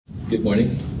Good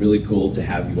morning. Really cool to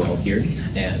have you all here,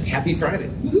 and happy Friday.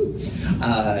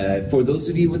 For those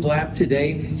of you with lab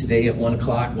today at 1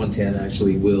 o'clock, 1:10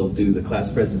 actually, we'll do the class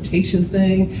presentation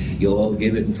thing. You'll all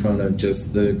give it in front of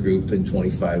just the group in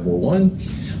 2501.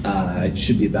 It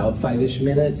should be about 5-ish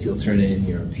minutes. You'll turn in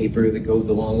your paper that goes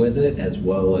along with it, as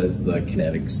well as the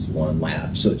Kinetics 1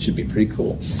 lab, so it should be pretty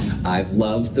cool. I've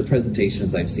loved the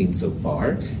presentations I've seen so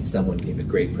far. Someone gave a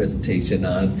great presentation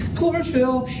on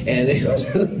chlorophyll, and it was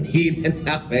really neat, and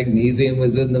how magnesium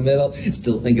was in the middle.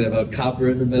 Still thinking about copper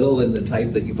in the middle and the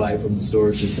type that you buy from the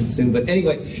store to consume. But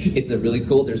anyway, it's a really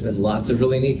cool, there's been lots of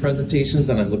really neat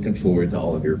presentations, and I'm looking forward to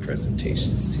all of your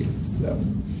presentations too. So,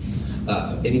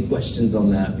 any questions on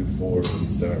that before we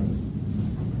start?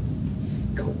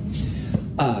 Cool.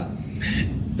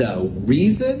 The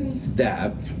reason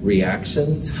that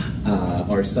reactions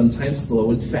are sometimes slow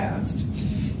and fast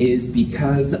is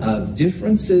because of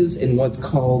differences in what's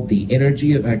called the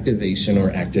energy of activation,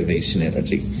 or activation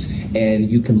energy. And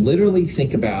you can literally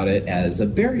think about it as a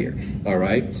barrier, all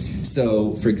right?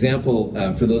 So, for example,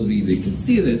 for those of you that can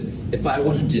see this, if I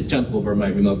wanted to jump over my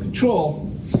remote control,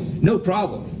 no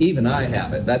problem. Even I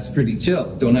have it. That's pretty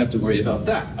chill. Don't have to worry about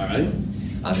that, all right?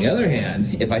 On the other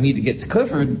hand, if I need to get to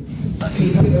Clifford, I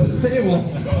need to get over the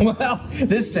table. Well,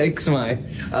 this takes my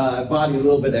body a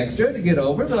little bit extra to get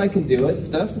over, but I can do it and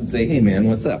stuff and say, hey man,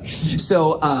 what's up?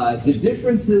 So the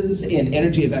differences in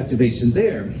energy of activation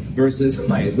there versus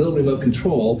my little remote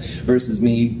control versus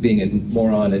me being a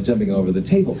moron and jumping over the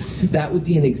table, that would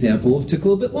be an example of took a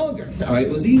little bit longer. All right,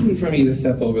 it was easy for me to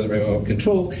step over the remote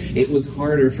control. It was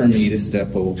harder for me to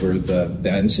step over the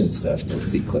bench and stuff to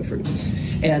see Clifford.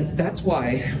 And that's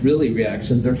why, really,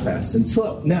 reactions are fast and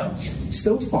slow. Now,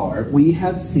 so far, we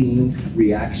have seen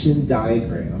reaction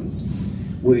diagrams,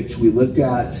 which we looked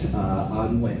at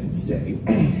on Wednesday.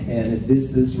 And if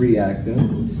this is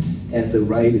reactants, and the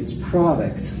right is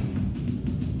products,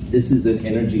 this is an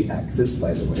energy axis,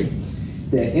 by the way.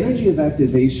 The energy of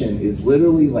activation is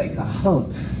literally like a hump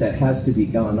that has to be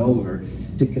gone over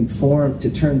to conform,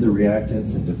 to turn the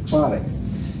reactants into products.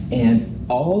 And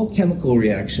all chemical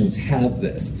reactions have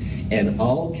this, and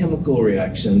all chemical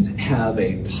reactions have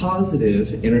a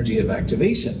positive energy of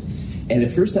activation. And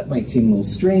at first that might seem a little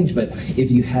strange, but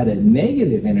if you had a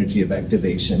negative energy of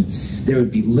activation, there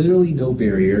would be literally no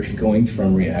barrier going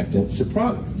from reactants to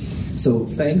products. So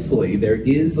thankfully, there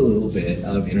is a little bit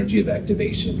of energy of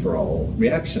activation for all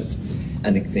reactions.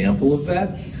 An example of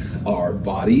that are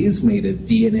bodies made of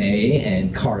DNA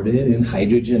and carbon and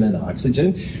hydrogen and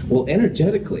oxygen. Well,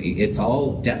 energetically, it's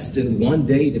all destined one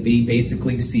day to be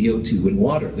basically CO2 and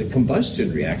water, the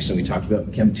combustion reaction we talked about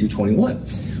in Chem 221.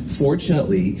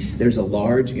 Fortunately, there's a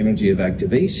large energy of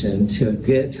activation to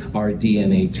get our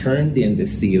DNA turned into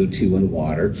CO2 and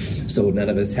water, so none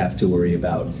of us have to worry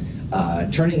about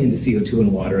turning into CO2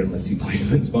 and water unless you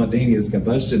believe in spontaneous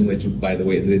combustion, which, by the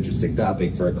way, is an interesting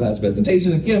topic for a class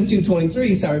presentation in Chem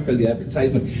 223. Sorry for the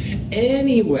advertisement.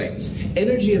 Anyway,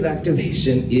 energy of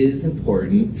activation is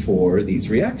important for these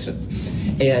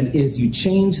reactions. And as you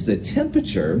change the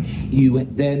temperature, you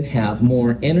then have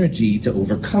more energy to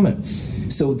overcome it.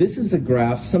 So this is a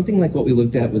graph, something like what we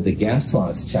looked at with the gas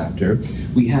laws chapter.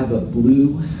 We have a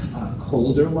blue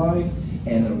colder line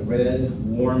and a red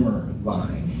warmer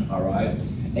line. All right,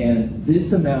 and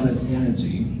this amount of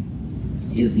energy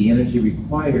is the energy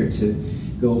required to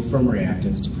go from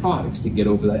reactants to products to get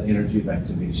over that energy of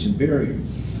activation barrier.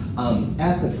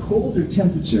 At the colder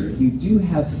temperature, you do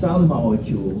have some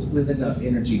molecules with enough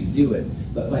energy to do it,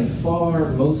 but by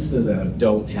far most of them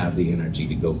don't have the energy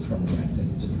to go from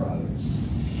reactants to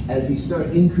products. As you start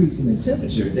increasing the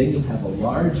temperature, then you have a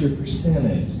larger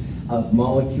percentage of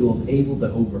molecules able to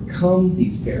overcome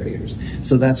these barriers.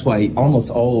 So that's why almost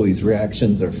always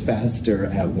reactions are faster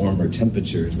at warmer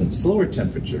temperatures and slower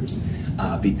temperatures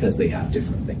because they have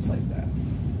different things like that.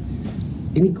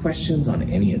 Any questions on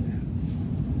any of that?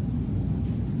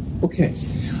 Okay,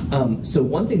 so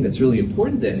one thing that's really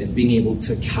important then is being able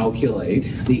to calculate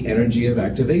the energy of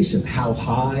activation. How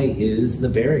high is the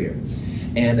barrier?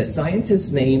 And a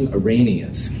scientist named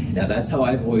Arrhenius. Now that's how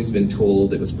I've always been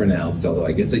told it was pronounced, although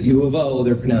I guess at U of O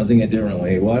they're pronouncing it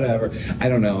differently, whatever. I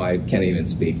don't know, I can't even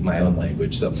speak my own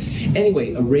language. So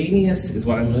anyway, Arrhenius is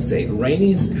what I'm gonna say.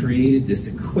 Arrhenius created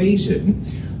this equation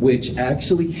which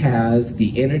actually has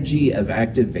the energy of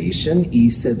activation, E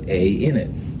sub A, in it,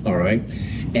 all right?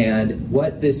 And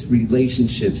what this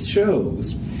relationship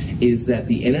shows is that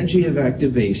the energy of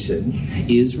activation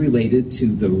is related to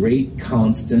the rate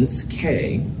constants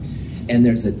K, and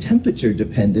there's a temperature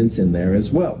dependence in there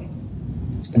as well.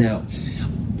 Now,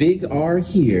 big R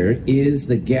here is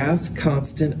the gas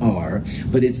constant R,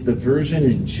 but it's the version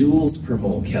in joules per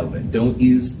mole Kelvin. Don't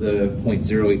use the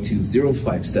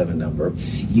 0.082057 number.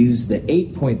 Use the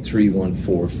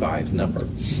 8.3145 number.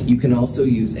 You can also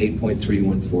use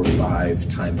 8.3145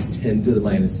 times 10 to the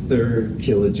minus third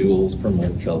kilojoules per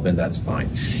mole Kelvin. That's fine.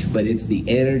 But it's the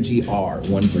energy R,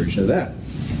 one version of that.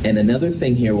 And another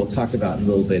thing here we'll talk about in a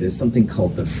little bit is something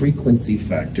called the frequency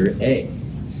factor A.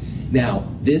 Now,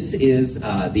 this is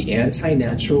the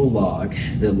anti-natural log,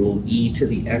 the little e to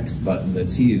the x button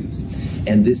that's used.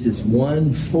 And this is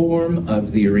one form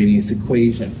of the Arrhenius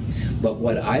equation. But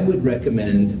what I would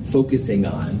recommend focusing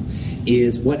on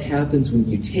is what happens when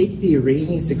you take the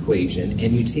Arrhenius equation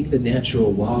and you take the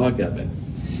natural log of it.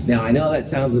 Now, I know that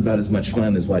sounds about as much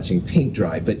fun as watching paint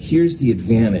dry, but here's the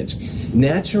advantage.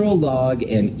 Natural log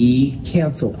and e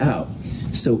cancel out.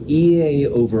 So EA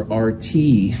over RT,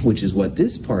 which is what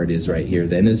this part is right here,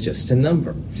 then is just a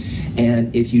number.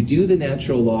 And if you do the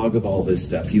natural log of all this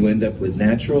stuff, you end up with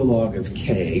natural log of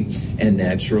K and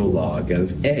natural log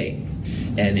of A.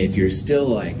 And if you're still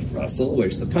like, Russell,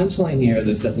 where's the punchline here?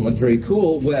 This doesn't look very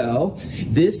cool. Well,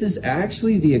 this is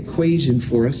actually the equation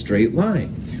for a straight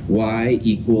line. Y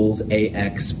equals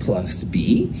AX plus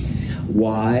B.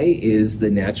 Y is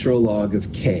the natural log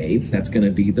of K. That's going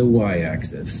to be the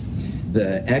y-axis.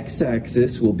 The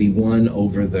x-axis will be 1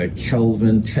 over the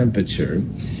Kelvin temperature.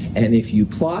 And if you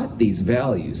plot these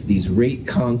values, these rate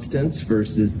constants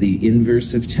versus the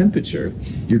inverse of temperature,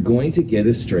 you're going to get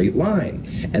a straight line.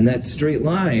 And that straight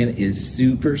line is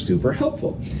super, super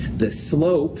helpful. The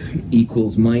slope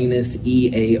equals minus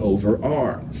EA over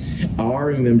R. R,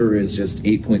 remember, is just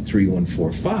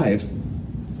 8.3145.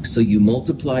 So you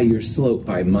multiply your slope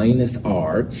by minus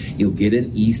R, you'll get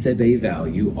an E sub A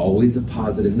value, always a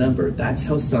positive number. That's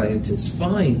how scientists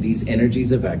find these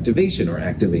energies of activation, or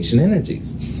activation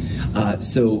energies.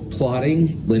 So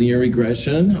plotting, linear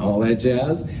regression, all that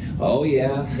jazz, oh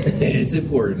yeah, it's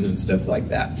important and stuff like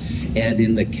that. And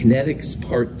in the kinetics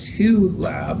part 2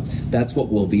 lab, that's what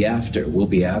we'll be after. We'll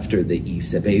be after the E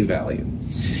sub A value.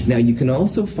 Now you can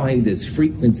also find this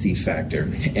frequency factor,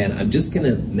 and I'm just going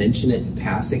to mention it in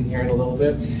passing here in a little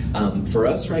bit. For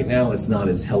us right now, it's not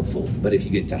as helpful, but if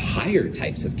you get to higher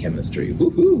types of chemistry,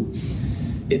 woohoo,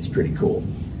 it's pretty cool.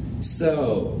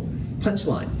 So,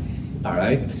 punchline, all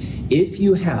right? If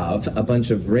you have a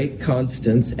bunch of rate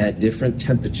constants at different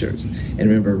temperatures, and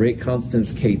remember rate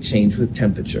constants K change with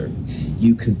temperature,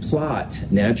 you can plot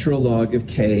natural log of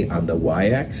K on the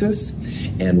y-axis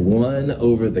and 1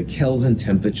 over the Kelvin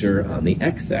temperature on the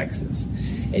x-axis.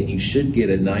 And you should get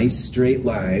a nice straight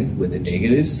line with a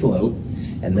negative slope,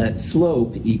 and that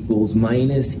slope equals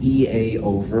minus EA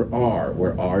over R,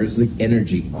 where R is the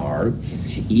energy R.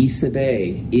 E sub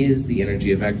A is the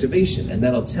energy of activation, and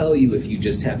that'll tell you if you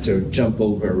just have to jump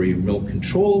over a remote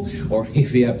control or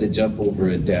if you have to jump over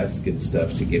a desk and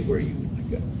stuff to get where you want to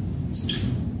go.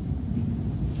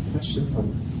 Questions on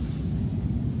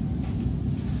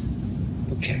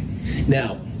that? Okay.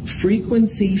 Now,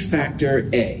 frequency factor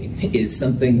A is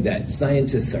something that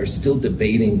scientists are still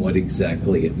debating what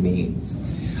exactly it means.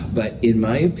 But in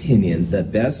my opinion, the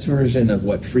best version of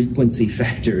what frequency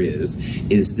factor is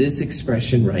this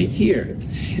expression right here.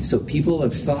 So people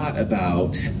have thought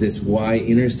about this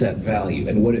y-intercept value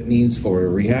and what it means for a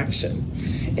reaction.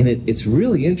 And it's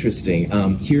really interesting.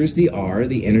 Here's the R,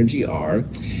 the energy R.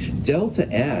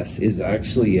 Delta S is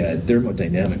actually a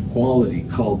thermodynamic quality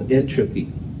called entropy.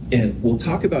 And we'll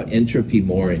talk about entropy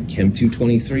more in Chem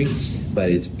 223, but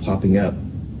it's popping up.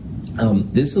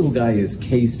 This little guy is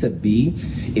K sub B.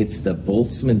 It's the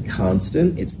Boltzmann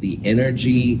constant. It's the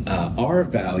energy R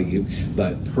value,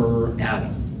 but per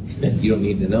atom. You don't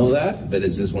need to know that, but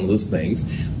it's just one of those things.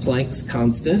 Planck's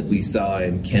constant, we saw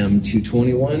in Chem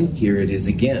 221. Here it is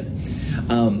again.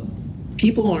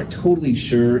 People aren't totally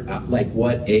sure like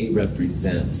what A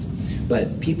represents.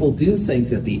 But people do think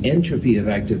that the entropy of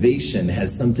activation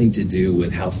has something to do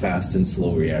with how fast and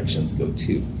slow reactions go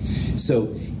too.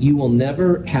 So you will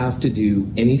never have to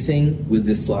do anything with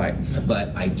this slide,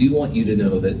 but I do want you to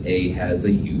know that A has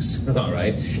a use, all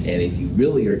right? And if you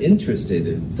really are interested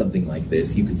in something like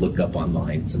this, you could look up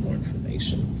online some more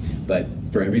information. But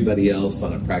for everybody else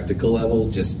on a practical level,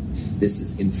 just this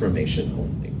is information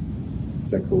only.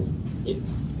 Is that cool?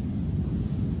 Yes.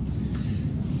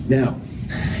 Now,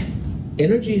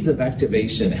 energies of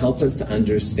activation help us to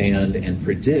understand and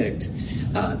predict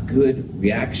good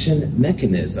reaction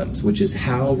mechanisms, which is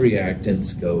how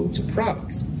reactants go to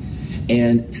products.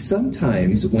 And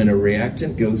sometimes when a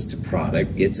reactant goes to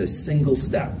product, it's a single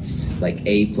step, like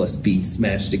A plus B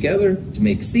smashed together to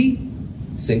make C,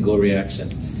 single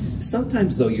reaction.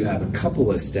 Sometimes though you have a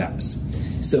couple of steps.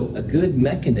 So a good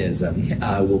mechanism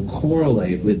will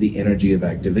correlate with the energy of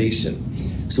activation.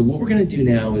 So what we're going to do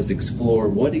now is explore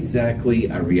what exactly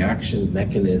a reaction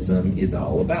mechanism is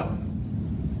all about.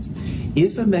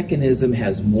 If a mechanism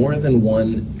has more than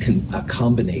one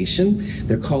combination,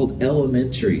 they're called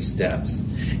elementary steps.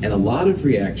 And a lot of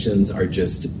reactions are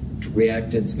just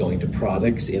reactants going to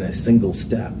products in a single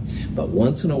step. But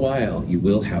once in a while, you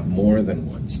will have more than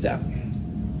one step.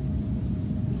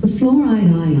 The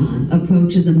fluoride ion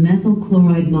approaches a methyl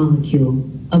chloride molecule.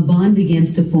 A bond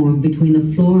begins to form between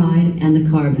the fluoride and the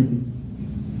carbon.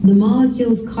 The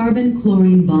molecule's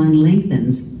carbon-chlorine bond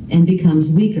lengthens and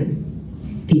becomes weaker.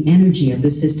 The energy of the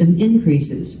system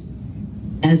increases.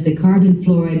 As the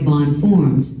carbon-fluoride bond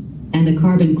forms and the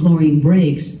carbon-chlorine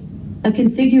breaks, a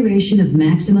configuration of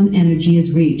maximum energy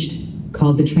is reached,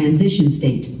 called the transition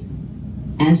state.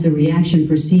 As the reaction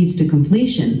proceeds to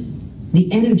completion,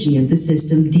 the energy of the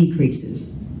system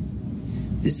decreases.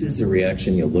 This is a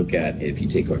reaction you'll look at if you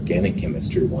take organic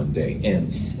chemistry one day,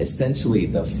 and essentially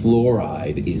the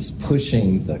fluoride is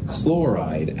pushing the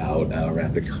chloride out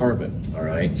around a carbon, all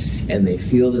right? And they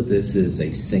feel that this is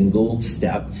a single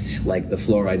step, like the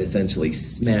fluoride essentially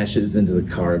smashes into the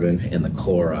carbon and the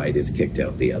chloride is kicked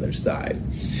out the other side.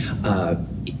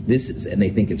 And they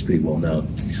think it's pretty well known.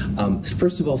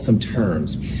 First of all, some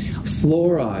terms.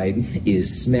 Fluoride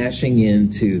is smashing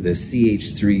into the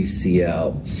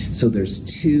CH3Cl. So there's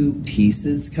two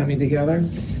pieces coming together.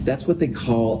 That's what they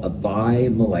call a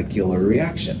bimolecular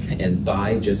reaction. And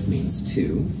bi just means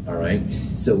two, all right?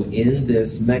 So in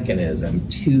this mechanism,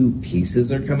 two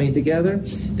pieces are coming together.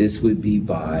 This would be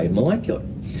bimolecular.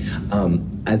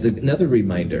 As another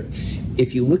reminder,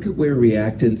 if you look at where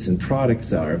reactants and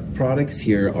products are, products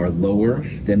here are lower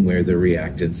than where the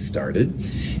reactants started.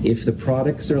 If the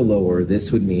products are lower, this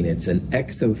would mean it's an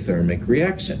exothermic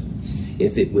reaction.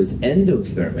 If it was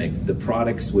endothermic, the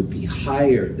products would be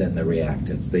higher than the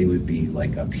reactants. They would be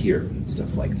like up here and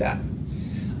stuff like that.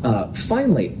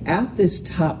 Finally, at this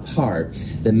top part,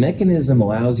 the mechanism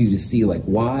allows you to see like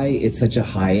why it's such a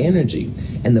high energy.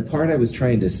 And the part I was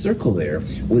trying to circle there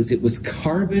was it was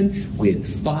carbon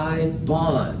with 5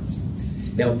 bonds.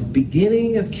 Now, at the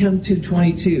beginning of Chem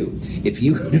 222, if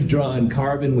you would have drawn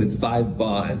carbon with 5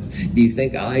 bonds, do you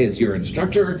think I, as your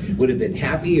instructor, would have been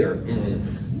happy or...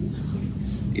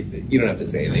 You don't have to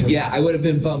say anything. Yeah, I would have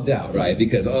been bummed out, right?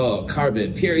 Because, oh,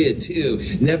 carbon, period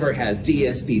 2, never has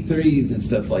DSP3s and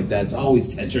stuff like that. It's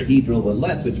always tetrahedral and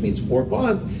less, which means 4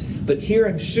 bonds. But here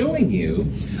I'm showing you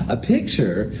a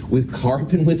picture with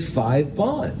carbon with 5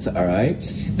 bonds, all right?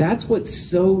 That's what's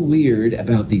so weird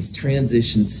about these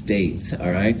transition states,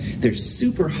 all right? They're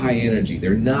super high energy.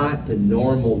 They're not the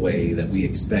normal way that we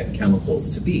expect chemicals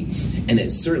to be. And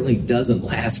it certainly doesn't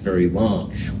last very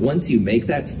long. Once you make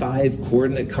that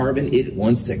 5-coordinate carbon, it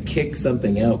wants to kick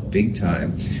something out big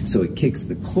time. So it kicks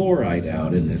the chloride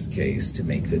out in this case to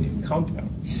make the new compound.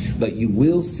 But you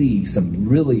will see some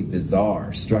really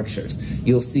bizarre structures.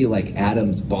 You'll see like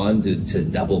atoms bonded to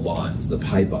double bonds, the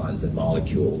pi bonds and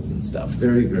molecules and stuff.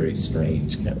 Very, very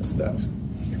strange kind of stuff.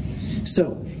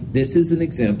 So this is an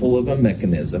example of a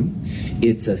mechanism.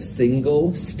 It's a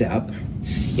single step.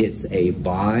 It's a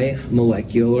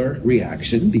bimolecular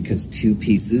reaction because 2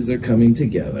 pieces are coming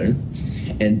together.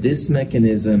 And this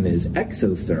mechanism is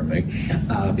exothermic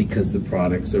because the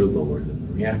products are lower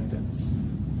than the reactants.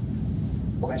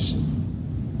 Question?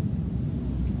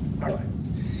 All right.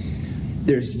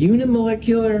 There's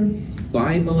unimolecular,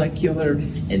 bimolecular,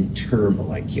 and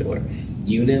termolecular.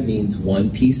 Uni means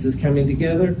 1 piece is coming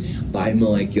together.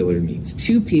 Bimolecular means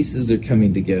 2 pieces are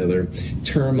coming together.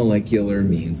 Termolecular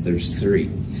means there's 3.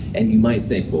 And you might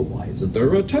think, well, why isn't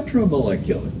there a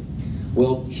tetramolecular?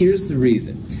 Well, here's the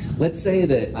reason. Let's say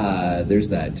that there's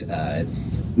that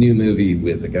new movie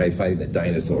with the guy fighting the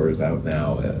dinosaurs out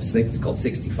now. I think it's called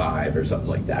 65 or something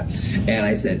like that. And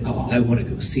I said, oh, I want to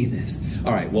go see this.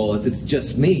 All right, well, if it's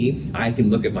just me, I can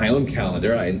look at my own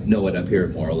calendar. I know it up here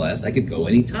more or less. I could go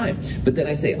anytime. But then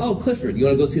I say, oh, Clifford, you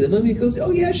want to go see the movie? He goes,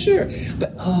 oh, yeah, sure.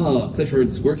 But, oh,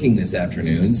 Clifford's working this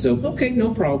afternoon, so, okay,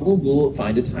 no problem. We'll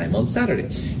find a time on Saturday.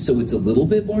 So it's a little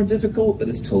bit more difficult, but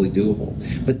it's totally doable.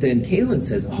 But then Kaylin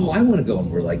says, oh, I want to go.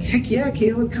 And we're like, heck yeah,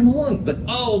 Kaylin, come along. But,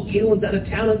 oh, Kaylin's out of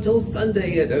town until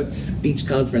Sunday at a beach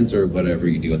conference or whatever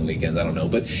you do on the weekends, I don't know.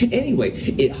 But anyway,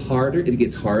 it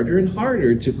gets harder and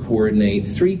harder to coordinate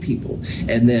 3 people.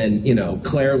 And then, you know,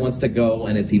 Claire wants to go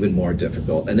and it's even more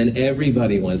difficult. And then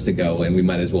everybody wants to go and we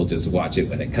might as well just watch it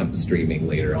when it comes streaming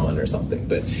later on or something.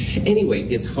 But anyway,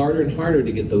 it's harder and harder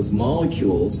to get those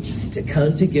molecules to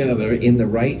come together in the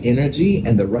right energy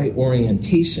and the right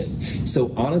orientation.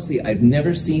 So honestly, I've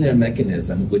never seen a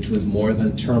mechanism which was more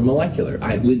than termolecular.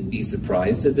 I wouldn't be surprised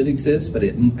surprised if it exists, but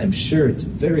I'm sure it's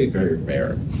very, very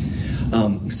rare.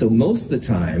 So most of the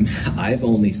time, I've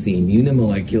only seen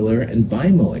unimolecular and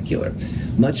bimolecular,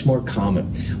 much more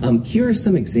common. Here are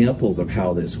some examples of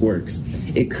how this works.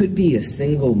 It could be a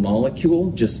single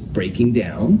molecule just breaking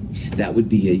down. That would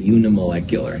be a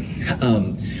unimolecular.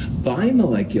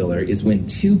 Bimolecular is when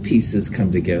two pieces come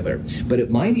together, but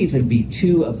it might even be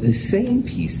two of the same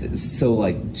pieces. So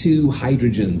like two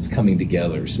hydrogens coming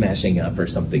together, smashing up or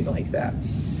something like that.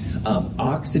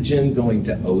 Oxygen going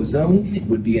to ozone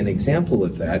would be an example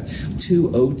of that. Two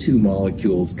O2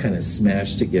 molecules kind of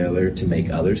smashed together to make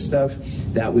other stuff.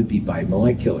 That would be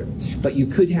bimolecular. But you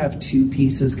could have two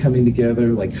pieces coming together,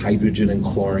 like hydrogen and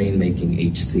chlorine making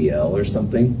HCl or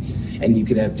something, and you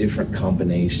could have different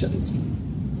combinations.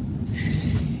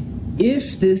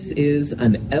 If this is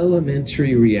an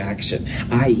elementary reaction,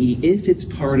 i.e. if it's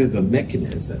part of a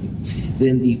mechanism,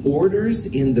 then the orders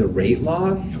in the rate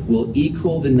law will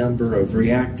equal the number of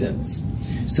reactants.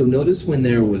 So notice when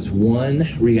there was one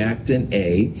reactant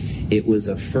A, it was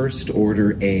a first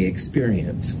order A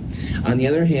experience. On the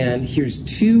other hand, here's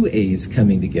two A's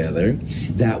coming together.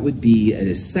 That would be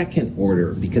a second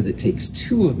order because it takes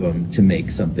two of them to make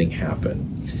something happen.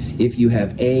 If you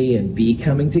have A and B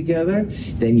coming together,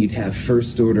 then you'd have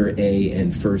first order A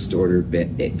and first order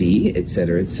B,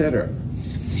 etc., etc.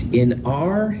 In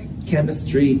our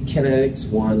Chemistry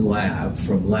Kinetics 1 lab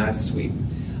from last week,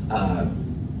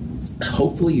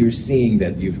 hopefully you're seeing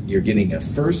that you're getting a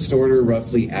first order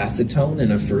roughly acetone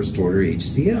and a first order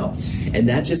HCl. And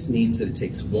that just means that it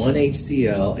takes one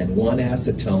HCl and one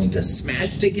acetone to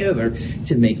smash together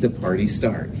to make the party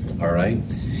start, all right?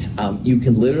 You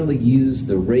can literally use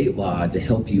the rate law to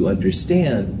help you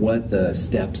understand what the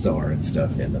steps are and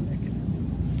stuff in the mechanism.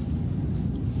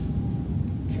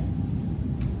 Okay.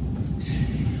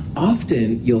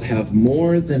 Often you'll have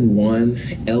more than one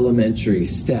elementary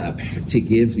step to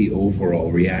give the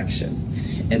overall reaction.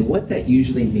 And what that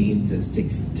usually means is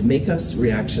to make a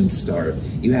reaction start,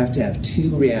 you have to have two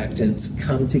reactants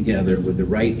come together with the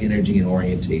right energy and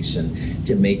orientation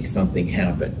to make something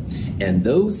happen. And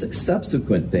those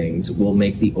subsequent things will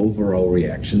make the overall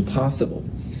reaction possible.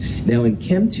 Now in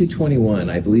Chem 221,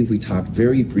 I believe we talked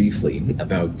very briefly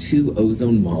about two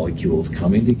ozone molecules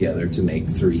coming together to make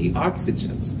three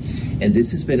oxygens. And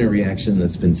this has been a reaction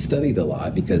that's been studied a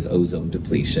lot because ozone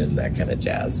depletion, that kind of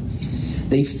jazz.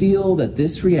 They feel that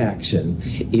this reaction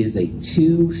is a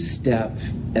two-step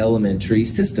elementary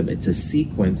system. It's a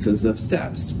sequences of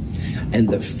steps. And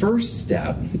the first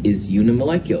step is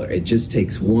unimolecular. It just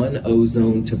takes one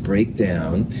ozone to break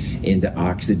down into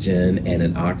oxygen and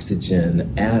an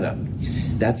oxygen atom.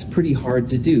 That's pretty hard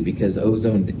to do because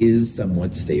ozone is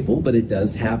somewhat stable, but it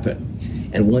does happen.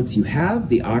 And once you have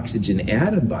the oxygen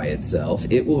atom by itself,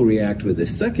 it will react with a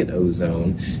second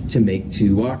ozone to make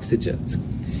two oxygens.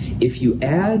 If you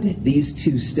add these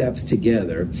two steps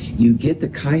together, you get the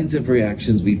kinds of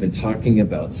reactions we've been talking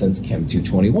about since Chem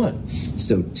 221.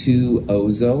 So two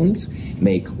ozones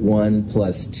make 1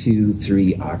 + 2,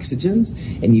 3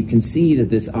 oxygens, and you can see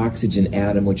that this oxygen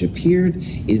atom which appeared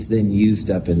is then used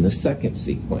up in the second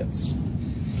sequence.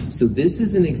 So this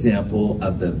is an example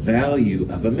of the value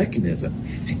of a mechanism.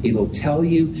 It'll tell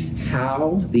you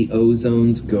how the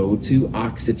ozones go to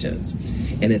oxygens.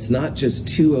 And it's not just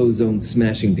two ozones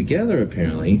smashing together,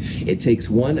 apparently. It takes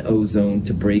one ozone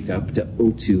to break up to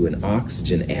O2, an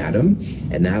oxygen atom,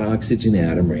 and that oxygen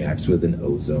atom reacts with an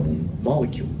ozone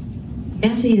molecule.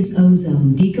 Gaseous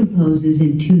ozone decomposes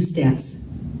in two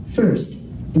steps.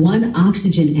 First, one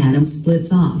oxygen atom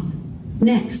splits off.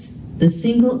 Next, the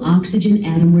single oxygen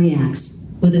atom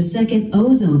reacts with a second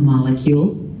ozone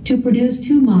molecule to produce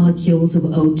two molecules of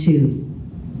O2.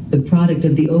 The product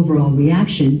of the overall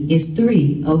reaction is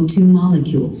 3 O2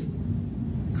 molecules.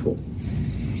 Cool.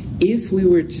 If we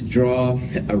were to draw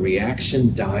a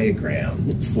reaction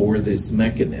diagram for this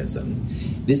mechanism,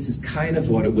 this is kind of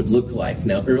what it would look like.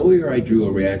 Now, earlier I drew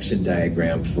a reaction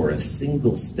diagram for a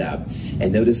single step,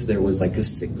 and notice there was like a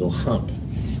single hump.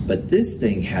 But this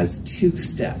thing has two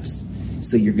steps,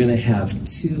 so you're going to have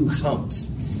two humps.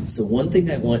 So one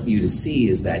thing I want you to see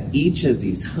is that each of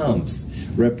these humps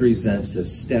represents a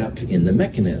step in the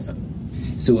mechanism.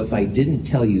 So if I didn't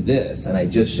tell you this, and I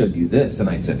just showed you this, and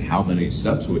I said, how many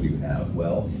steps would you have?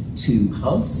 Well, 2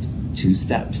 humps, 2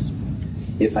 steps.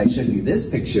 If I showed you this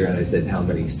picture and I said, how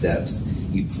many steps?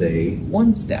 You'd say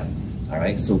 1 step. All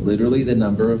right, so literally the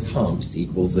number of humps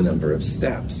equals the number of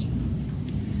steps.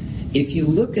 if you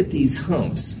look at these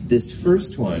humps, this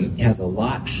first one has a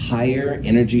lot higher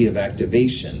energy of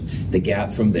activation, the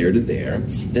gap from there to there,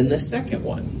 than the second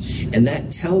one. And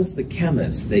that tells the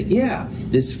chemist that, yeah,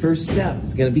 this first step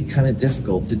is going to be kind of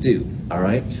difficult to do, all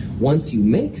right? Once you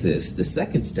make this, the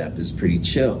second step is pretty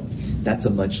chill. That's a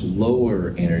much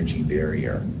lower energy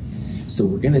barrier. So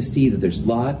we're going to see that there's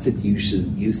lots of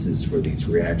uses for these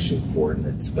reaction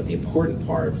coordinates, but the important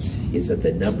part is that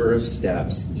the number of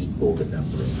steps equal the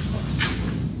number of humps.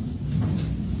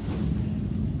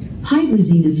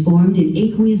 Hydrazine is formed in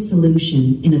aqueous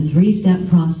solution in a three-step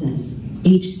process,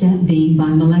 each step being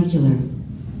bimolecular.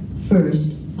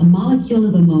 First, a molecule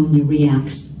of ammonia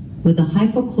reacts with a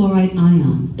hypochlorite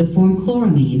ion to form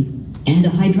chloramine and a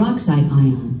hydroxide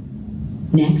ion.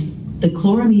 Next, the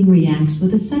chloramine reacts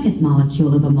with a second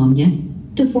molecule of ammonia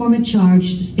to form a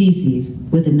charged species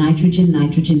with a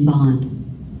nitrogen-nitrogen bond.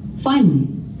 Finally,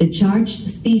 the charged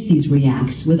species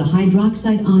reacts with a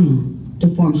hydroxide ion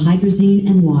to form hydrazine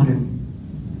and water.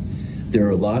 There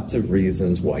are lots of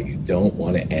reasons why you don't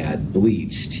want to add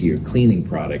bleach to your cleaning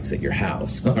products at your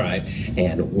house, all right?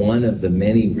 And one of the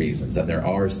many reasons, and there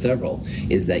are several,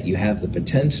 is that you have the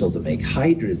potential to make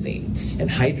hydrazine. And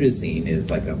hydrazine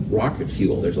is like a rocket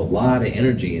fuel. There's a lot of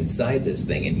energy inside this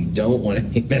thing, and you don't want to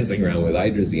be messing around with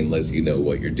hydrazine unless you know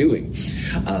what you're doing.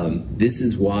 This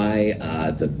is why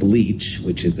the bleach,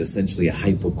 which is essentially a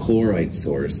hypochlorite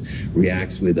source,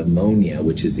 reacts with ammonia,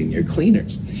 which is in your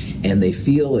cleaners. And they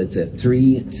feel it's a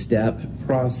three-step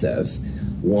process,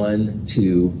 1,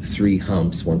 2, 3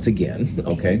 humps once again,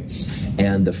 okay?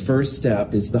 And the first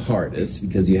step is the hardest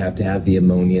because you have to have the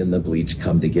ammonia and the bleach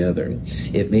come together.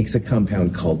 It makes a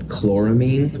compound called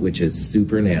chloramine, which is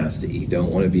super nasty. You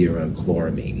don't want to be around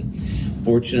chloramine.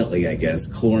 Fortunately, I guess,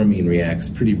 chloramine reacts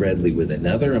pretty readily with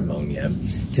another ammonia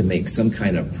to make some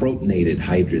kind of protonated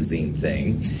hydrazine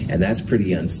thing, and that's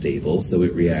pretty unstable, so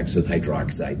it reacts with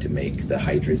hydroxide to make the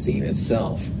hydrazine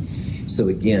itself. So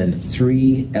again,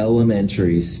 3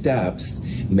 elementary steps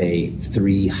make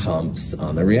 3 humps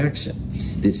on the reaction.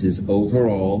 This is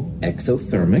overall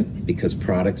exothermic because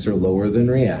products are lower than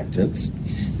reactants.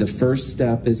 The first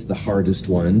step is the hardest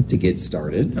one to get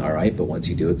started, all right, but once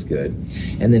you do, it's good.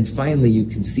 And then finally, you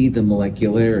can see the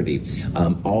molecularity.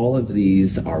 All of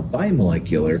these are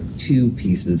bimolecular, 2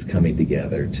 pieces coming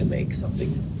together to make something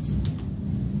else.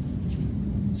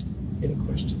 Any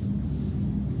questions?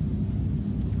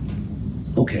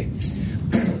 Okay.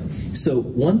 So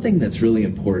one thing that's really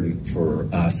important for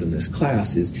us in this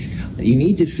class is you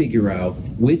need to figure out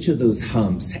which of those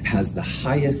humps has the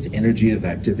highest energy of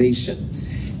activation.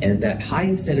 And that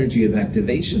highest energy of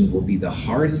activation will be the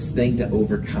hardest thing to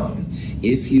overcome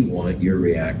if you want your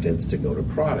reactants to go to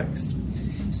products.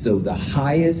 So the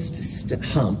highest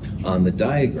hump on the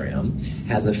diagram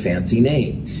has a fancy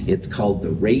name. It's called the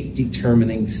rate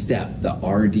determining step, the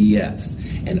RDS.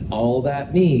 And all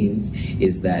that means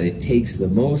is that it takes the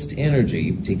most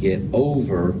energy to get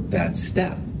over that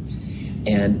step.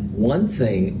 And one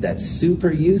thing that's super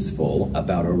useful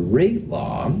about a rate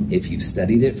law, if you've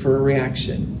studied it for a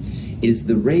reaction, is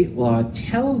the rate law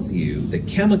tells you the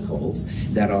chemicals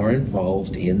that are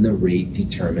involved in the rate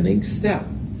determining step.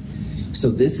 So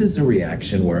this is a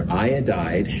reaction where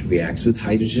iodide reacts with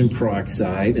hydrogen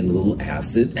peroxide and a little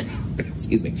acid.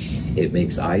 Excuse me. It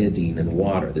makes iodine and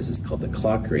water. This is called the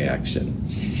clock reaction.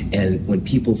 And when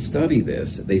people study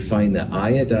this, they find that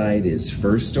iodide is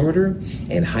first order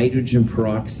and hydrogen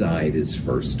peroxide is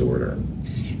first order.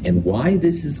 And why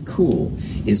this is cool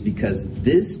is because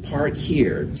this part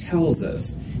here tells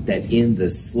us that in the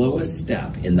slowest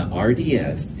step, in the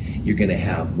RDS, you're going to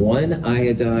have 1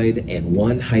 iodide and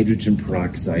 1 hydrogen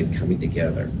peroxide coming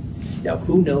together. Now,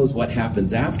 who knows what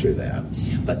happens after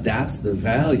that? But that's the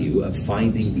value of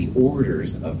finding the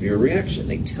orders of your reaction.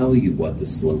 They tell you what the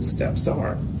slow steps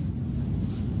are.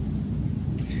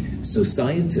 So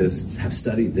scientists have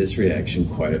studied this reaction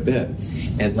quite a bit.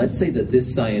 And let's say that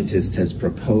this scientist has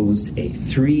proposed a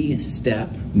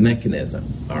 3-step mechanism,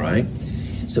 all right?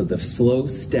 So the slow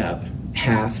step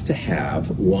has to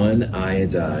have 1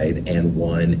 iodide and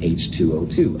 1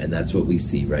 H2O2, and that's what we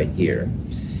see right here.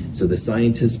 So the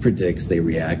scientist predicts they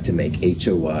react to make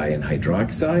HOI and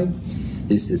hydroxide.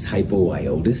 This is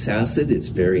hypoiodous acid. It's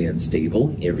very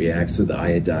unstable. It reacts with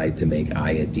iodide to make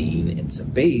iodine and some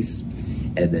base.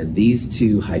 And then these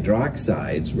 2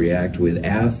 hydroxides react with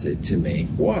acid to make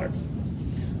water.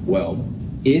 Well,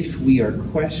 if we are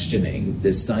questioning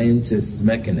the scientist's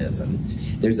mechanism,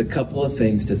 there's a couple of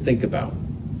things to think about.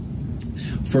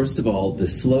 First of all, the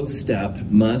slow step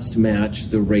must match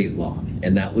the rate law,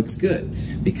 and that looks good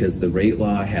because the rate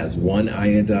law has one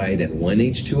iodide and one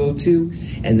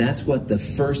H2O2, and that's what the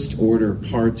first order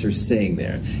parts are saying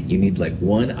there. You need like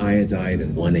one iodide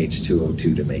and one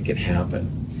H2O2 to make it happen.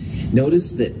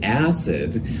 Notice that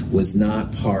acid was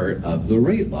not part of the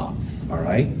rate law, all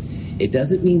right? It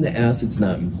doesn't mean that acid's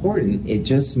not important. It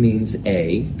just means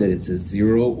A, that it's a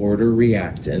zero order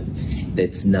reactant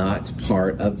that's not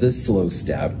part of the slow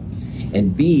step.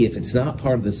 And B, if it's not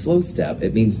part of the slow step,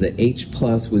 it means that H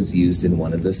plus was used in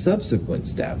one of the subsequent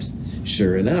steps.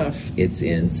 Sure enough, it's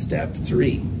in step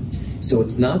 3. So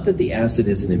it's not that the acid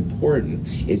isn't important,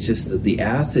 it's just that the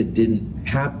acid didn't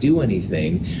do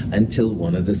anything until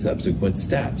one of the subsequent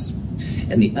steps.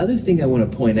 And the other thing I want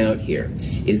to point out here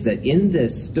is that in the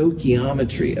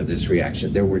stoichiometry of this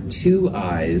reaction, there were 2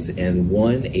 I's and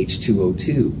 1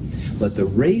 H2O2, but the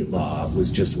rate law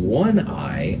was just 1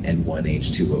 I and 1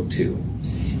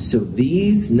 H2O2. So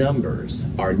these numbers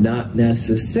are not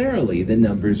necessarily the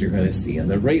numbers you're going to see in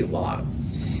the rate law.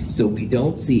 So we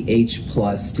don't see H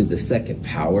plus to the second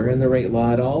power in the rate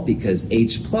law at all because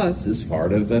H plus is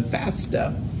part of a fast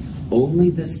step. Only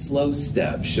the slow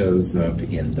step shows up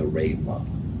in the rate law.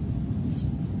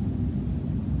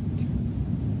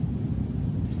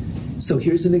 So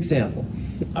here's an example,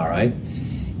 all right?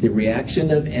 The reaction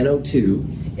of NO2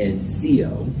 and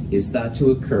CO is thought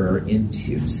to occur in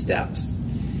 2 steps.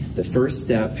 The first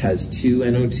step has 2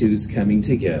 NO2s coming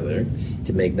together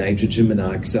to make nitrogen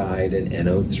monoxide and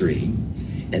NO3.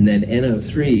 And then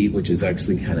NO3, which is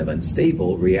actually kind of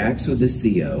unstable, reacts with the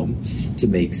CO to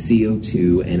make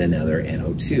CO2 and another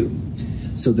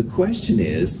NO2. So the question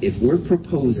is, if we're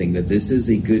proposing that this is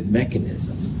a good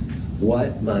mechanism,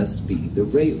 what must be the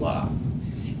rate law?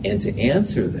 And to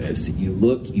answer this,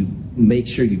 you make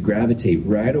sure you gravitate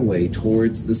right away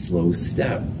towards the slow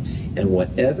step. And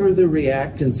whatever the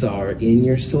reactants are in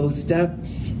your slow step,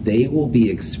 they will be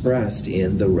expressed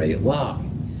in the rate law.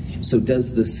 So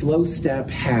does the slow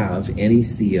step have any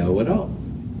CO at all?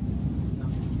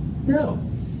 No.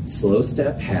 Slow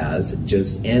step has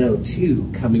just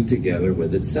NO2 coming together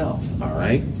with itself, all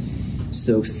right?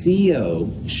 So CO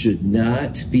should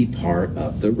not be part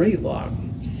of the rate law.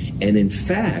 And in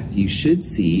fact, you should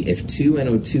see if 2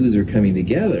 NO2s are coming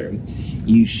together,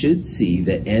 you should see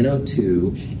that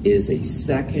NO2 is a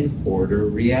second order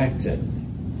reactant.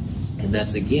 And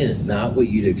that's, again, not what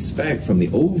you'd expect from the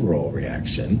overall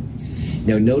reaction.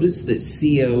 Now notice that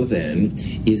CO then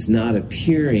is not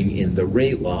appearing in the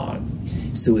rate law.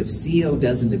 So if CO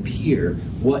doesn't appear,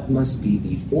 what must be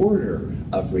the order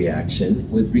of reaction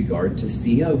with regard to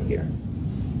CO here?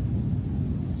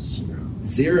 0.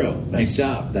 0. Nice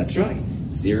job. That's right.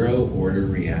 0 order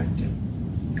reactant.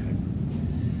 Okay.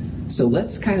 So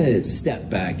let's kind of step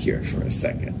back here for a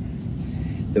second.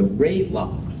 The rate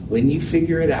law, when you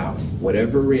figure it out,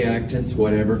 whatever reactants,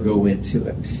 whatever go into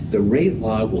it, the rate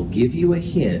law will give you a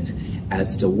hint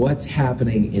as to what's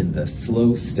happening in the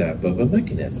slow step of a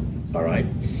mechanism, all right?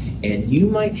 And you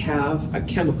might have a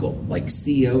chemical like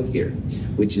CO here,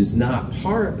 which is not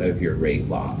part of your rate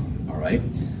law, all right?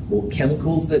 Well,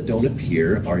 chemicals that don't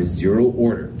appear are 0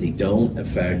 order. They don't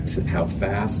affect how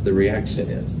fast the reaction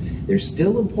is. They're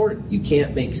still important. You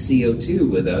can't make CO2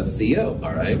 without CO,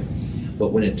 all right?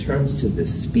 But when it turns to the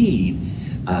speed,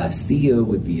 CO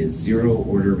would be a 0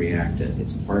 order reactant.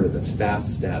 It's part of the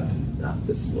fast step, not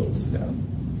the slow step.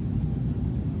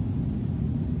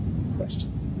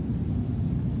 Questions?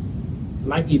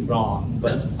 Might be wrong,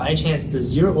 but by chance, does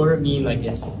 0 order mean like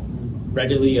it's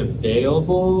readily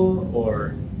available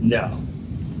or no?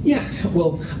 Yeah,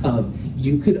 well,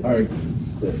 you could argue,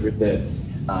 Clifford, that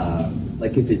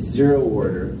like if it's 0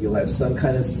 order, you'll have some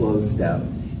kind of slow step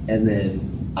and then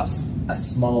a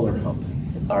smaller hump,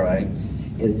 all right?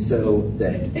 And so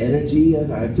the energy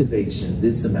of activation,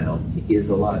 this amount, is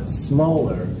a lot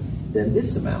smaller than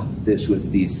this amount, which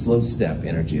was the slow step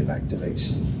energy of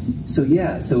activation. So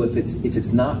yeah, so if it's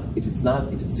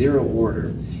 0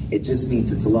 order, it just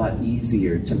means it's a lot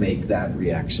easier to make that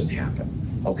reaction happen,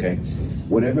 okay?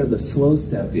 Whatever the slow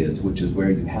step is, which is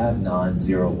where you have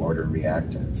non-0 order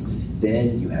reactants,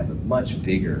 then you have a much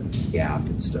bigger gap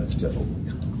and stuff to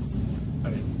overcome.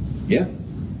 Okay. Yeah,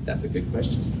 that's a good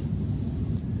question.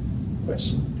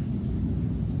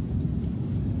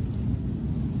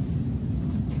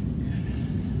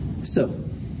 So,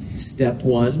 step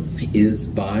 1 is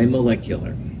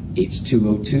bimolecular.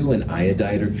 H2O2 and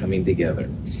iodide are coming together.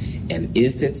 And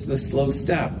if it's the slow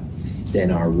step,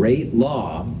 then our rate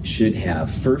law should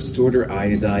have first order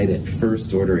iodide and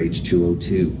first order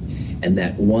H2O2. And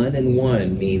that 1 and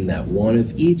 1 mean that one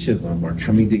of each of them are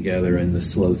coming together in the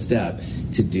slow step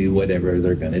to do whatever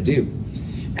they're going to do.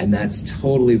 And that's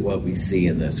totally what we see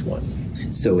in this one.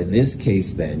 So in this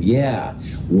case then, yeah,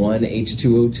 1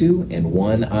 H2O2 and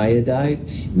 1 iodide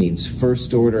means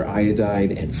first order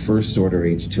iodide and first order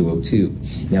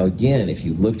H2O2. Now again, if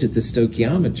you looked at the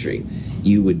stoichiometry,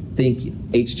 you would think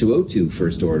H2O2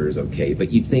 first order is okay,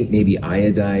 but you'd think maybe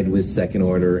iodide was second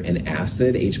order and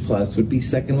acid, H plus, would be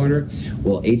second order.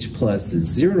 Well, H plus is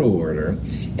 0 order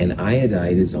and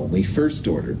iodide is only first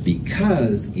order,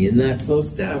 because in that slow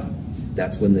step,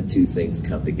 that's when the two things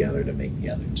come together to make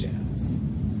the other jazz.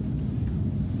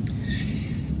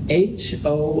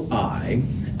 HOI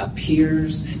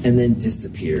appears and then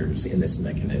disappears in this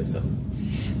mechanism,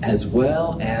 as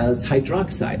well as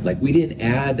hydroxide. Like, we didn't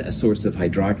add a source of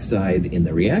hydroxide in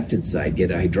the reactant side, yet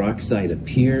hydroxide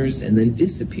appears and then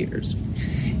disappears.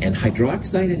 And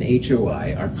hydroxide and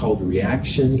HOI are called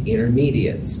reaction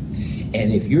intermediates.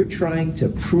 And if you're trying to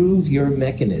prove your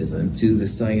mechanism to the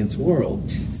science world,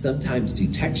 sometimes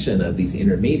detection of these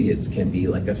intermediates can be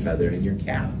like a feather in your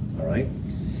cap, all right?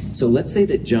 So let's say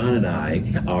that John and I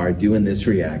are doing this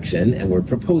reaction and we're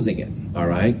proposing it, all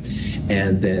right?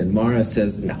 And then Mara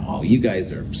says, no, you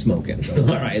guys are smoking,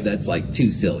 all right? That's like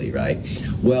too silly, right?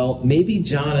 Well, maybe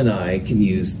John and I can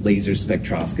use laser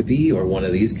spectroscopy or one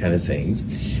of these kind of things,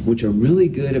 which are really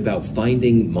good about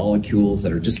finding molecules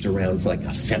that are just around for like a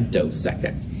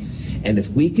femtosecond. And if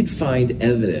we could find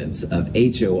evidence of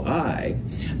HOI,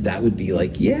 that would be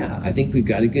like, yeah, I think we've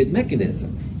got a good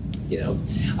mechanism. You know,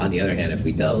 on the other hand, if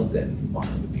we don't, then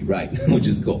Mara would be right, which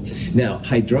is cool. Now,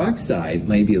 hydroxide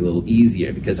might be a little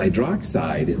easier because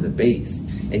hydroxide is a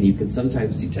base, and you can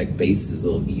sometimes detect bases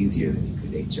a little easier than you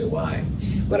could HOI.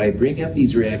 But I bring up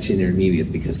these reaction intermediates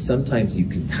because sometimes you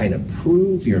can kind of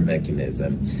prove your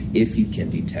mechanism if you can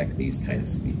detect these kind of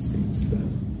species. So,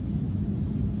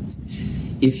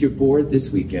 if you're bored this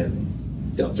weekend,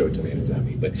 don't throw tomatoes at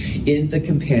me, but in the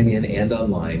companion and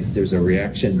online, there's a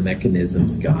reaction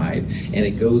mechanisms guide, and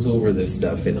it goes over this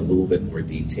stuff in a little bit more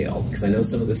detail, because I know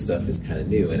some of this stuff is kind of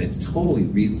new, and it's totally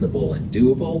reasonable and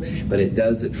doable, but it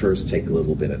does at first take a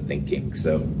little bit of thinking.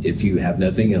 So if you have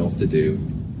nothing else to do,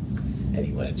 and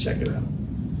you want to check it out.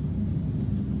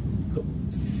 Cool.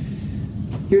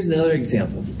 Here's another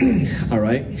example. All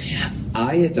right.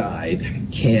 Iodide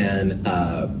can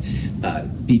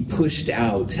be pushed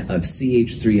out of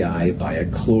CH3I by a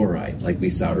chloride, like we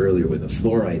saw earlier with a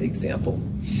fluoride example.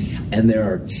 And there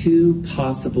are two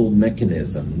possible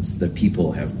mechanisms that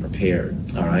people have prepared,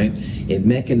 all right? In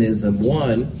mechanism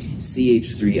 1,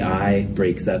 CH3I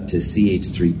breaks up to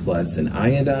CH3 plus and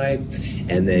iodide,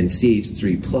 and then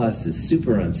CH3 plus is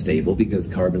super unstable because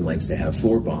carbon likes to have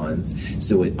 4 bonds,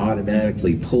 so it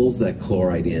automatically pulls that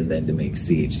chloride in then to make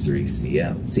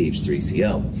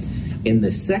CH3Cl. In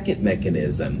the second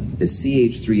mechanism, the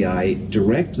CH3I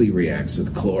directly reacts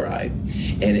with chloride,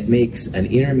 and it makes an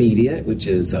intermediate, which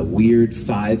is a weird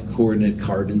 5-coordinate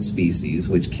carbon species,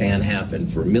 which can happen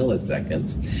for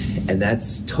milliseconds, and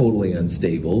that's totally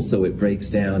unstable, so it breaks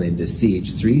down into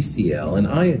CH3Cl and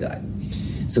iodide.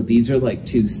 So these are like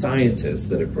two scientists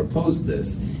that have proposed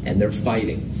this, and they're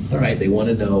fighting. All right, they want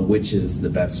to know which is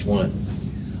the best one.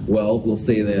 Well, we'll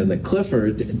say then that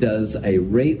Clifford does a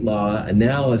rate law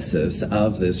analysis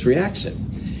of this reaction,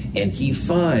 and he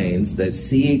finds that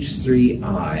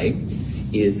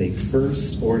CH3I is a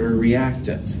first order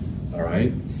reactant, all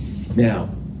right? Now,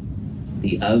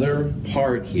 the other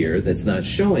part here that's not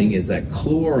showing is that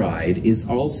chloride is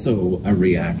also a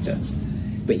reactant,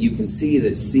 but you can see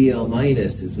that Cl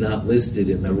minus is not listed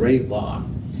in the rate law.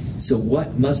 So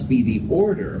what must be the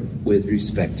order with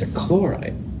respect to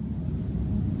chloride?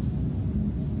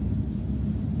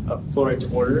 Fluoride's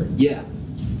order? Yeah,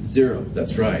 0,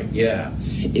 that's right, yeah.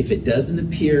 If it doesn't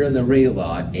appear in the rate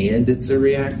law and it's a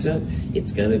reactant,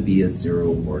 it's going to be a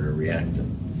 0 order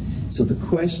reactant. So the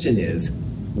question is,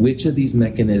 which of these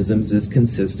mechanisms is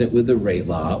consistent with the rate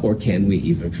law, or can we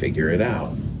even figure it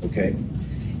out, okay?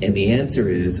 And the answer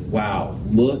is, wow,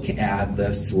 look at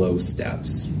the slow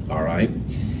steps, all right?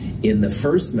 In the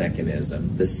first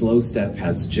mechanism, the slow step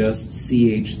has just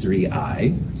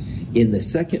CH3I. In the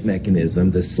second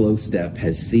mechanism, the slow step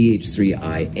has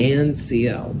CH3I and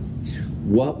Cl.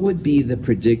 What would be the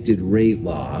predicted rate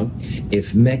law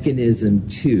if mechanism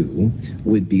 2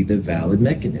 would be the valid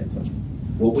mechanism?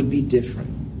 What would be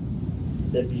different?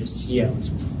 There'd be a Cl as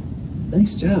well.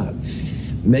 Nice job.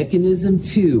 Mechanism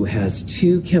 2 has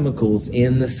 2 chemicals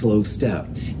in the slow step,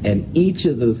 and each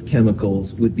of those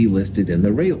chemicals would be listed in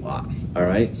the rate law, all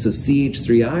right? So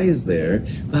CH3I is there,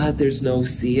 but there's no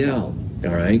Cl,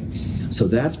 all right? So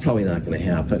that's probably not going to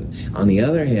happen. On the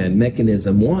other hand,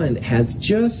 mechanism 1 has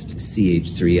just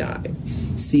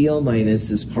CH3I. Cl-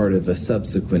 is part of a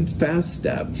subsequent fast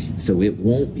step, so it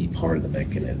won't be part of the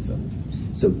mechanism.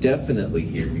 So definitely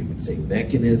here we would say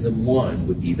mechanism 1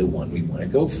 would be the one we want to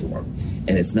go for.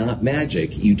 And it's not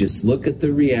magic. You just look at the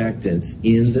reactants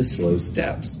in the slow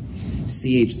steps.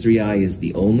 CH3I is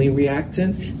the only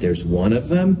reactant. There's one of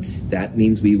them. That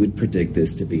means we would predict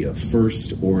this to be a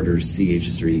first order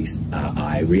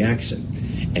CH3I reaction.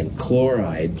 And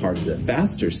chloride, part of the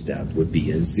faster step, would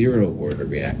be a zero order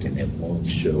reactant and won't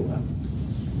show up.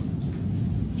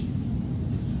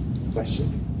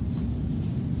 Question?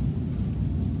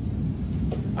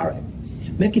 All right.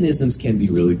 Mechanisms can be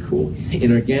really cool.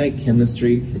 In organic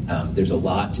chemistry, there's a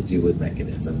lot to do with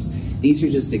mechanisms. These are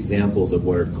just examples of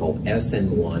what are called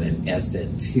SN1 and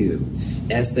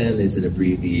SN2. SN is an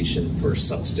abbreviation for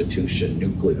substitution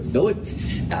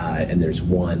nucleophilic, and there's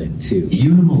 1 and 2.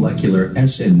 Unimolecular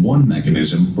SN1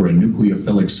 mechanism for a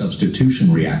nucleophilic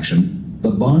substitution reaction. The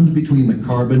bond between the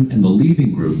carbon and the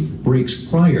leaving group breaks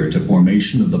prior to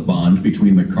formation of the bond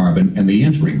between the carbon and the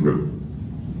entering group.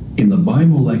 In the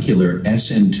bimolecular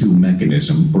SN2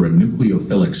 mechanism for a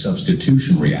nucleophilic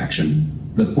substitution reaction,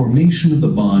 the formation of the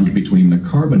bond between the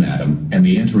carbon atom and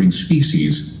the entering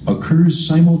species occurs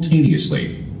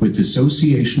simultaneously with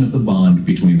dissociation of the bond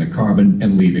between the carbon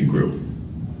and leaving group.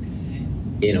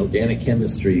 In organic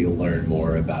chemistry, you'll learn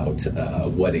more about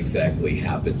what exactly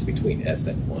happens between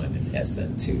SN1 and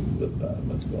SN2 with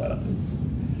what's going on.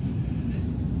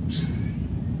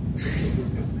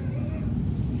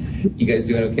 You guys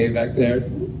doing okay back there?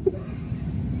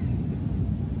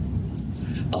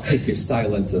 I'll take your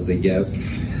silence as a yes.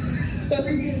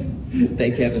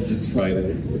 Thank heavens it's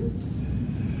Friday.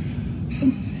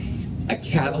 A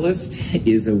catalyst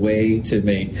is a way to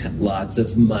make lots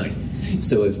of money.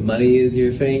 So if money is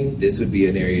your thing, this would be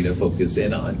an area to focus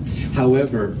in on.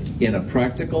 However, in a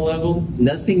practical level,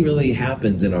 nothing really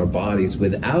happens in our bodies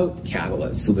without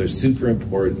catalysts, so they're super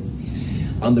important.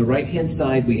 On the right-hand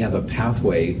side, we have a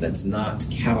pathway that's not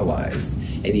catalyzed,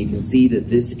 and you can see that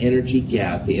this energy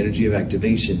gap, the energy of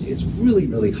activation, is really,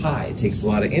 really high. It takes a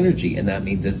lot of energy, and that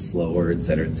means it's slower, et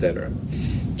cetera, et cetera.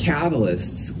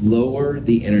 Catalysts lower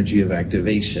the energy of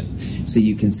activation. So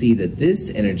you can see that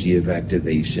this energy of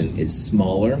activation is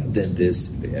smaller than this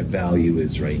value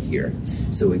is right here.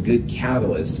 So a good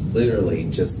catalyst literally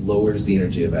just lowers the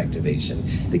energy of activation.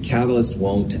 The catalyst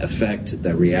won't affect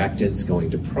the reactants going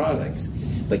to products,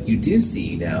 but you do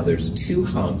see now there's 2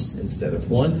 humps instead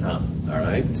of 1 hump, all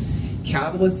right?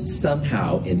 Catalysts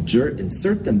somehow insert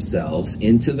themselves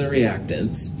into the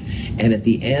reactants, and at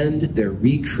the end they're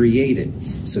recreated.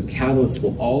 So catalysts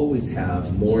will always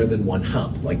have more than 1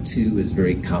 hump, like 2 is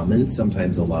very common,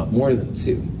 sometimes a lot more than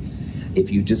 2.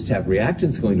 If you just have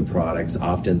reactants going to products,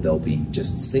 often they'll be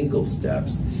just single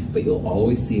steps, but you'll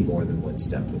always see more than 1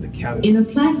 step with a catalyst. In a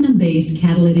platinum-based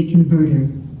catalytic converter,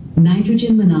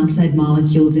 nitrogen monoxide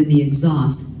molecules in the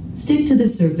exhaust stick to the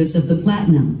surface of the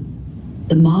platinum.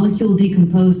 The molecule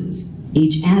decomposes,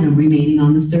 each atom remaining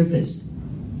on the surface.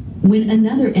 When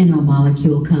another NO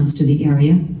molecule comes to the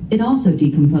area, it also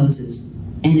decomposes,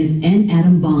 and its N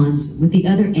atom bonds with the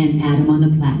other N atom on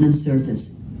the platinum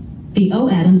surface. The O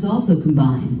atoms also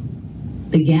combine.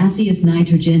 The gaseous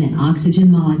nitrogen and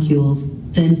oxygen molecules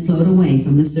then float away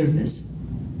from the surface.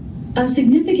 A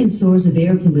significant source of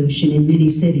air pollution in many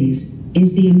cities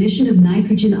is the emission of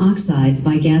nitrogen oxides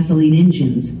by gasoline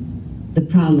engines. The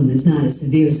problem is not as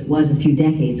severe as it was a few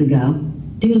decades ago,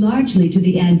 due largely to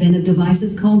the advent of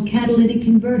devices called catalytic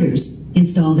converters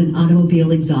installed in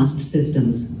automobile exhaust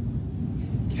systems.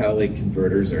 Catalytic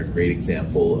converters are a great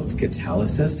example of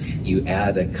catalysis. You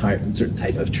add a certain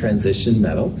type of transition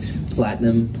metal.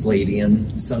 Platinum, palladium,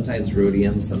 sometimes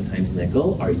rhodium, sometimes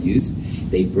nickel are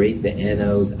used. They break the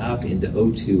NOs up into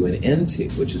O2 and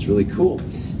N2, which is really cool.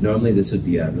 Normally this would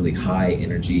be a really high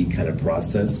energy kind of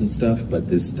process and stuff, but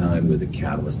this time with a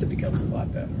catalyst it becomes a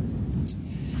lot better.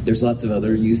 There's lots of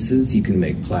other uses. You can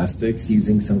make plastics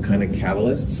using some kind of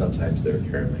catalyst. Sometimes they're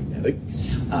paramagnetic.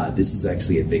 This is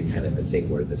actually a big kind of a thing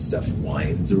where the stuff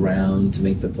winds around to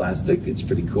make the plastic. It's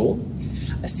pretty cool.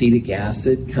 Acetic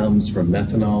acid comes from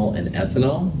methanol and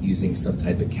ethanol using some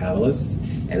type of catalyst.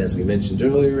 And as we mentioned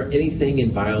earlier, anything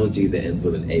in biology that ends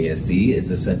with an ASE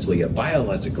is essentially a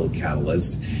biological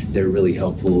catalyst. They're really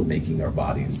helpful in making our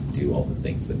bodies do all the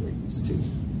things that we're used to.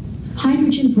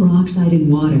 Hydrogen peroxide in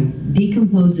water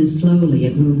decomposes slowly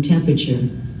at room temperature.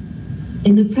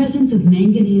 In the presence of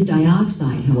manganese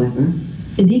dioxide, however,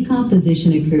 the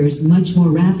decomposition occurs much more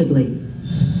rapidly.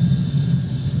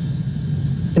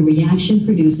 The reaction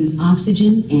produces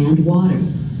oxygen and water.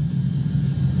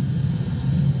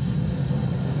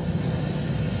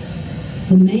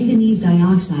 The manganese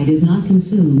dioxide is not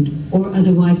consumed or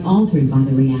otherwise altered by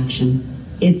the reaction.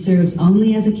 It serves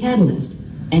only as a catalyst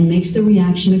and makes the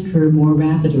reaction occur more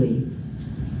rapidly.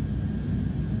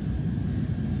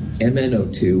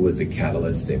 MnO2 was a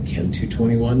catalyst in Chem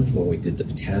 221 when we did the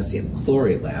potassium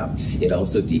chlorate lab. It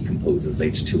also decomposes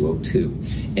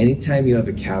H2O2. Anytime you have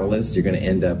a catalyst, you're going to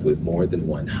end up with more than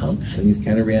one hump in these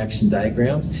kind of reaction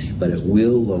diagrams, but it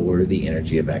will lower the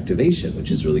energy of activation,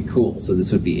 which is really cool. So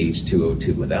this would be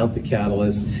H2O2 without the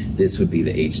catalyst. This would be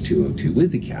the H2O2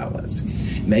 with the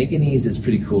catalyst. Manganese is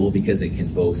pretty cool because it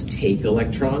can both take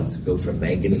electrons, go from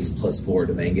manganese +4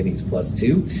 to manganese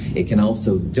 +2. It can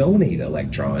also donate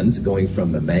electrons, going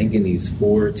from a manganese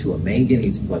 4 to a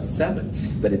manganese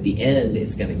 +7. But at the end,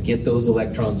 it's going to get those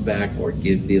electrons back or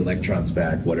give the electrons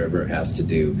back, whatever it has to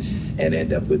do, and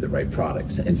end up with the right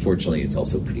products. And fortunately, it's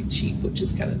also pretty cheap, which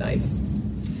is kind of nice.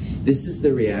 This is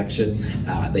the reaction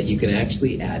that you can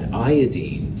actually add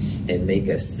iodine and make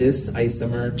a cis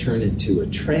isomer turn into a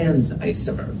trans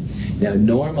isomer. Now,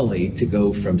 normally, to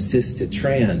go from cis to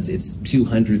trans, it's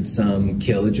 200 some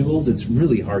kilojoules. It's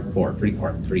really hardcore,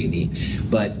 pretty neat.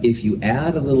 But if you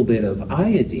add a little bit of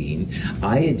iodine,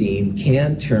 iodine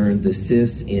can turn the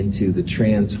cis into the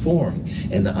trans form,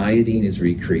 and the iodine is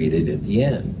recreated at the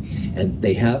end. And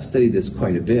they have studied this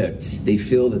quite a bit. They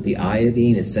feel that the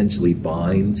iodine essentially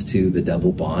binds to the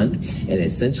double bond and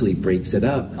essentially breaks it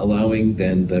up, allowing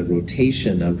then the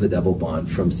rotation of the double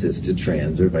bond from cis to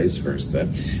trans or vice versa,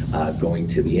 going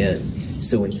to the end.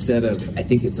 So instead of, I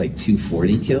think it's like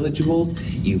 240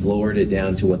 kilojoules, you've lowered it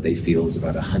down to what they feel is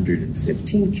about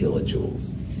 115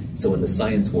 kilojoules. So in the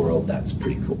science world, that's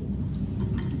pretty cool.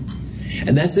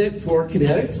 And that's it for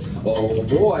kinetics. Oh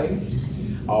boy.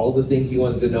 All the things you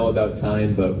wanted to know about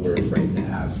time, but we're afraid to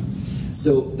ask.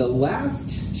 So the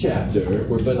last chapter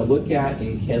we're going to look at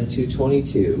in Chem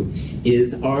 222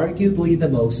 is arguably the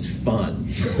most fun.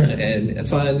 And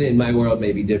fun in my world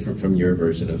may be different from your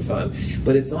version of fun,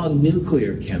 but it's on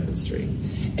nuclear chemistry.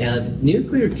 And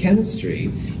nuclear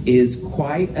chemistry is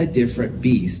quite a different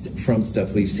beast from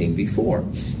stuff we've seen before,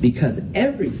 because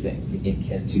everything in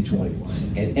Chem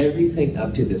 221 and everything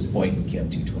up to this point in Chem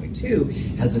 222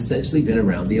 has essentially been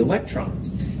around the electrons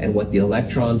and what the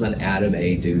electrons on atom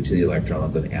A do to the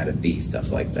electrons on atom B,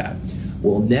 stuff like that.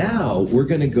 Well, now we're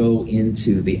going to go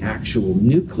into the actual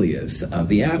nucleus of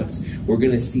the atoms. We're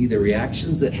going to see the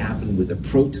reactions that happen with the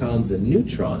protons and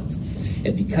neutrons.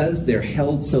 And because they're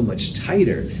held so much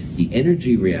tighter, the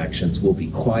energy reactions will be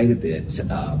quite a bit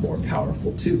more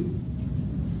powerful too.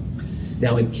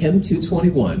 Now in Chem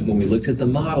 221, when we looked at the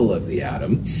model of the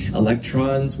atom,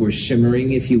 electrons were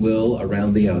shimmering, if you will,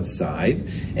 around the outside,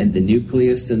 and the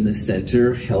nucleus in the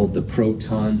center held the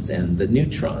protons and the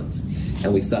neutrons.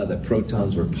 And we saw that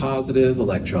protons were positive,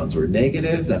 electrons were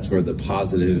negative. That's where the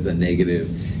positive and negative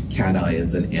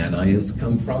cations and anions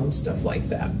come from, stuff like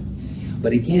that.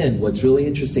 But again, what's really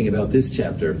interesting about this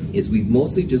chapter is we've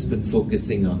mostly just been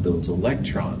focusing on those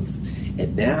electrons.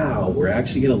 And now we're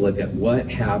actually going to look at what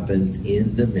happens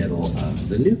in the middle of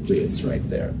the nucleus right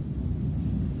there.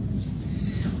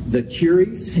 The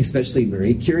Curies, especially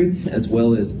Marie Curie, as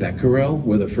well as Becquerel,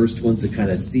 were the first ones to kind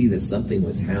of see that something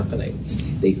was happening.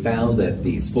 They found that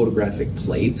these photographic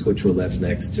plates, which were left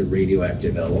next to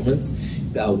radioactive elements,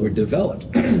 were developed,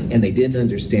 and they didn't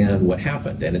understand what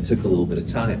happened, and it took a little bit of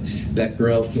time.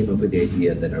 Becquerel came up with the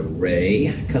idea that a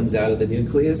ray comes out of the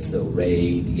nucleus, so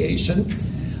radiation.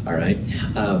 All right,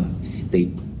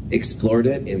 they explored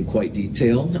it in quite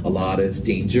detail. A lot of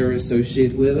danger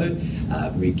associated with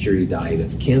it. Marie Curie died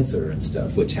of cancer and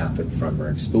stuff, which happened from her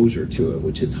exposure to it,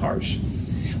 which is harsh.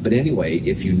 But anyway,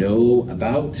 if you know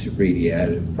about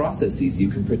radiative processes, you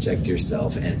can protect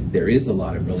yourself, and there is a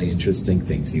lot of really interesting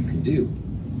things you can do.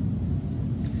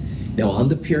 Now, on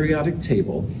the periodic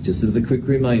table, just as a quick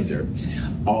reminder,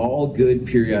 all good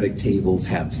periodic tables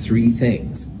have three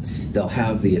things. They'll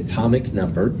have the atomic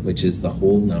number, which is the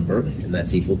whole number, and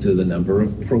that's equal to the number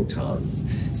of protons.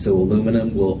 So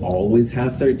aluminum will always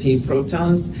have 13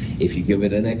 protons. If you give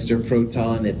it an extra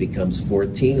proton, it becomes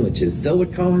 14, which is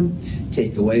silicon.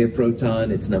 Take away a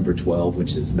proton, it's number 12,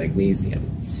 which is magnesium.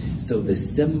 So the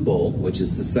symbol, which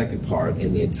is the second part,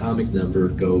 and the atomic number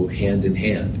go hand in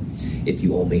hand. If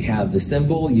you only have the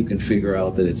symbol, you can figure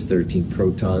out that it's 13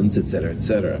 protons, etc.,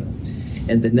 etc.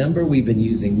 And the number we've been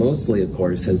using mostly, of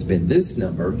course, has been this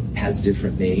number. It has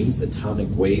different names: atomic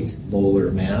weight, molar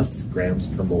mass, grams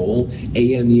per mole,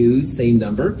 AMUs, same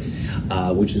number,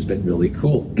 which has been really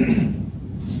cool.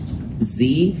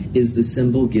 Z is the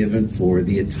symbol given for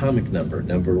the atomic number,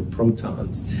 number of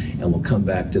protons, and we'll come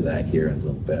back to that here in a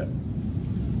little bit.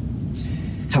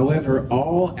 However,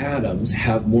 all atoms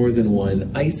have more than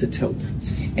one isotope.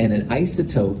 And an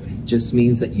isotope just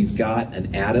means that you've got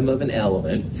an atom of an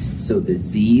element, so the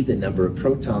Z, the number of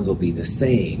protons, will be the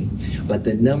same, but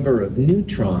the number of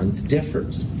neutrons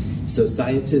differs. So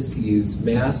scientists use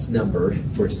mass number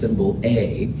for symbol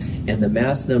A, and the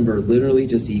mass number literally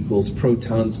just equals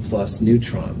protons plus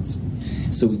neutrons.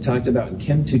 So we talked about in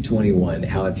Chem 221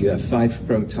 how if you have 5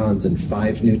 protons and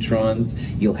 5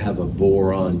 neutrons, you'll have a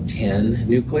boron 10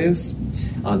 nucleus.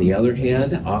 On the other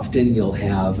hand, often you'll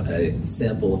have a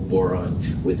sample of boron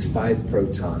with 5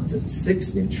 protons and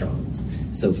 6 neutrons.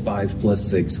 So 5 plus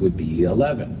 6 would be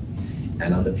 11.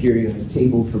 And on the periodic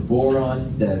table for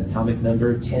boron, the atomic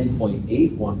number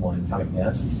 10.811, atomic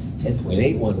mass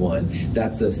 10.811,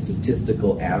 that's a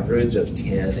statistical average of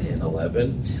 10 and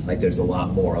 11. Like there's a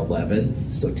lot more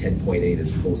 11, so 10.8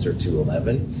 is closer to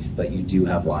 11, but you do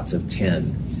have lots of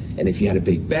 10. And if you had a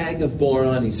big bag of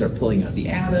boron, you start pulling out the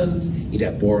atoms, you'd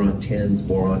have boron 10s,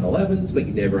 boron 11s, but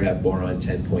you never have boron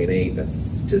 10.8. That's a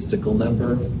statistical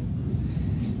number.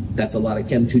 That's a lot of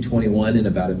Chem 221 in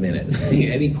about a minute.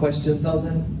 Any questions on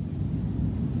that?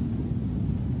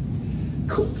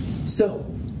 Cool. So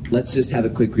let's just have a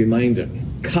quick reminder.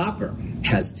 Copper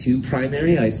has 2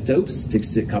 primary isotopes,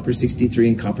 copper 63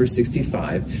 and copper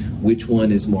 65. Which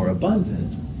one is more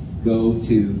abundant? Go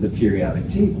to the periodic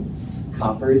table.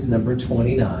 Copper is number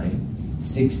 29.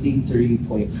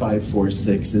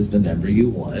 63.546 is the number you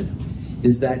want.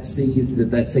 Does that say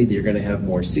that you're going to have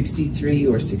more 63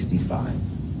 or 65?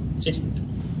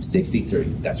 63,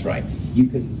 that's right. You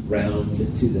can round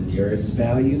to the nearest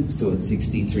value, so it's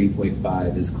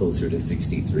 63.5 is closer to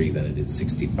 63 than it is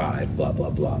 65, blah,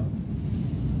 blah, blah.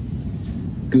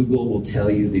 Google will tell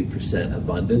you the percent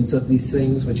abundance of these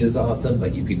things, which is awesome,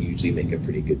 but you can usually make a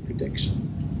pretty good prediction.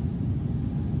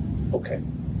 Okay.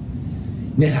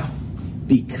 Now,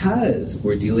 because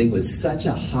we're dealing with such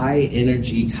a high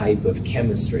energy type of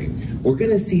chemistry, we're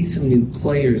going to see some new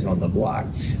players on the block.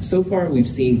 So far we've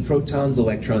seen protons,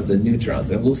 electrons, and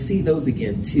neutrons, and we'll see those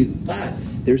again too, but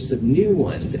there's some new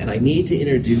ones, and I need to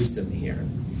introduce them here.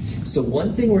 So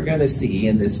one thing we're going to see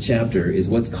in this chapter is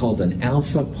what's called an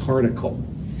alpha particle.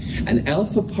 An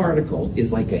alpha particle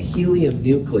is like a helium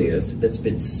nucleus that's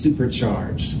been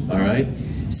supercharged, all right?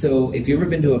 So if you've ever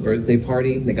been to a birthday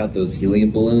party, they got those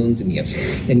helium balloons, and you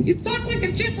talk like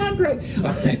a chipmunk, right?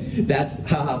 All right, that's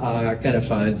kind of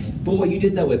fun. But when you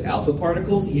did that with alpha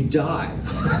particles, you die.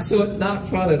 So it's not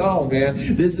fun at all, man.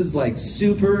 This is like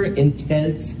super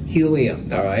intense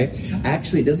helium, all right?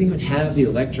 Actually, it doesn't even have the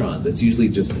electrons. It's usually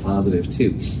just positive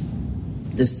too.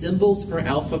 The symbols for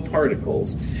alpha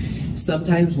particles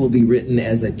sometimes will be written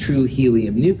as a true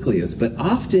helium nucleus, but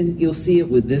often you'll see it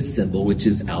with this symbol, which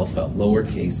is alpha,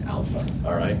 lowercase alpha,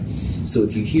 all right? So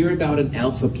if you hear about an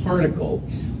alpha particle,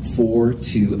 4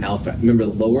 to alpha, remember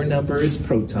the lower number is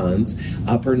protons,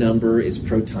 upper number is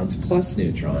protons plus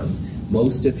neutrons.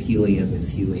 Most of helium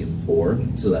is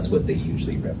helium-4, so that's what they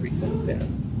usually represent there.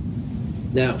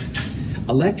 Now,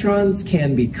 electrons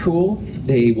can be cool.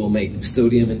 They will make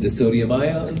sodium into sodium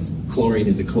ions, chlorine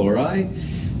into chloride.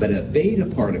 But a beta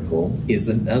particle is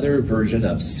another version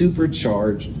of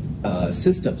supercharged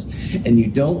systems. And you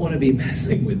don't want to be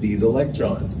messing with these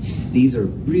electrons. These are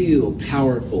real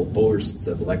powerful bursts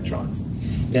of electrons.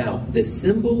 Now, the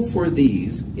symbol for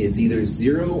these is either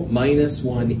 0 minus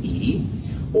 1e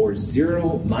or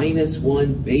 0 minus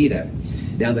 1 beta.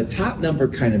 Now, the top number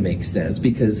kind of makes sense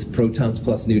because protons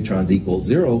plus neutrons equals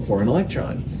 0 for an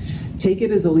electron. Take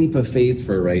it as a leap of faith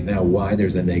for right now why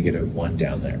there's a -1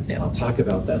 down there, and I'll talk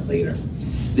about that later.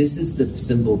 This is the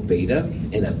symbol beta,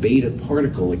 and a beta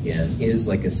particle, again, is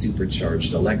like a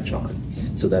supercharged electron.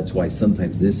 So that's why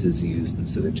sometimes this is used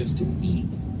instead of just an E.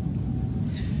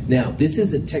 Now, this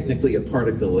isn't technically a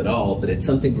particle at all, but it's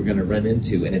something we're going to run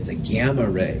into, and it's a gamma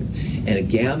ray. And a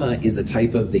gamma is a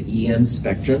type of the EM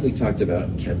spectrum we talked about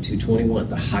in Chem 221,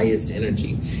 the highest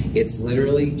energy. It's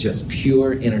literally just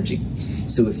pure energy.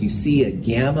 So if you see a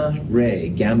gamma ray,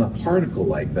 gamma particle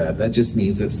like that, that just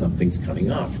means that something's coming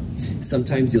off.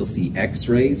 Sometimes you'll see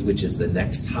X-rays, which is the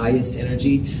next highest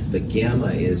energy, but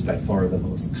gamma is by far the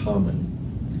most common.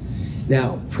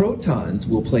 Now, protons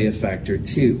will play a factor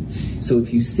too. So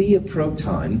if you see a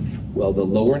proton, well, the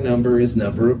lower number is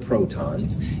number of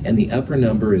protons, and the upper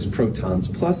number is protons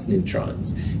plus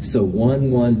neutrons. So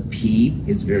 11p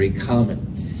is very common.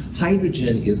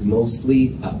 Hydrogen is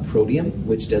mostly protium,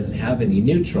 which doesn't have any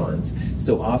neutrons,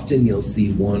 so often you'll see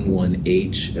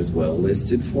 11H as well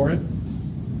listed for it.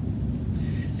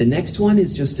 The next one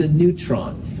is just a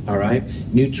neutron, all right?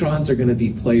 Neutrons are going to be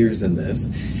players in this.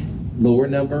 Lower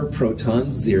number,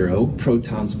 protons 0,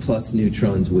 protons plus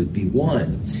neutrons would be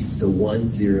 1. So 1,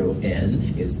 0, N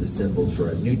is the symbol for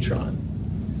a neutron.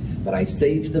 But I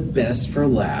saved the best for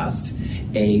last,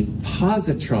 a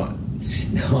positron.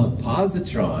 Now, a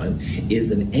positron is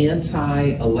an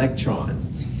anti-electron.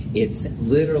 It's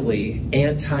literally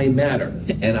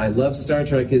antimatter. And I love Star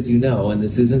Trek, as you know, and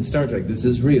this isn't Star Trek, this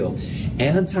is real.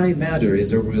 Antimatter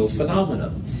is a real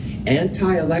phenomenon.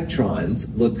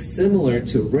 Anti-electrons look similar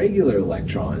to regular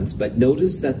electrons, but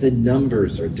notice that the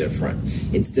numbers are different.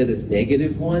 Instead of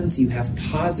negative ones, you have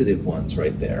positive ones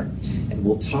right there. And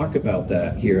we'll talk about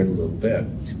that here in a little bit.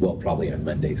 Well, probably on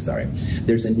Monday, sorry.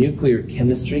 There's a nuclear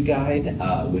chemistry guide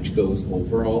which goes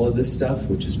over all of this stuff,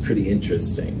 which is pretty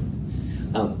interesting.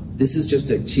 This is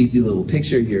just a cheesy little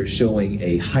picture here showing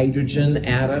a hydrogen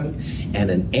atom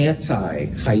and an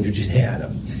anti-hydrogen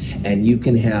atom. And you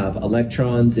can have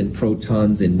electrons and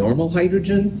protons in normal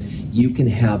hydrogen. You can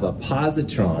have a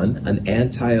positron, an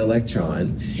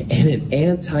anti-electron, and an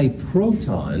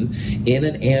anti-proton in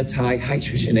an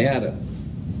anti-hydrogen atom.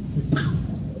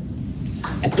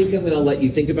 I think I'm going to let you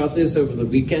think about this over the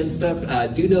weekend stuff.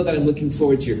 Do know that I'm looking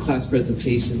forward to your class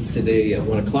presentations today at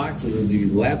 1 o'clock for those of you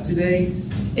in the lab today.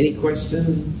 Any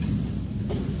questions?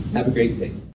 Have a great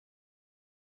day.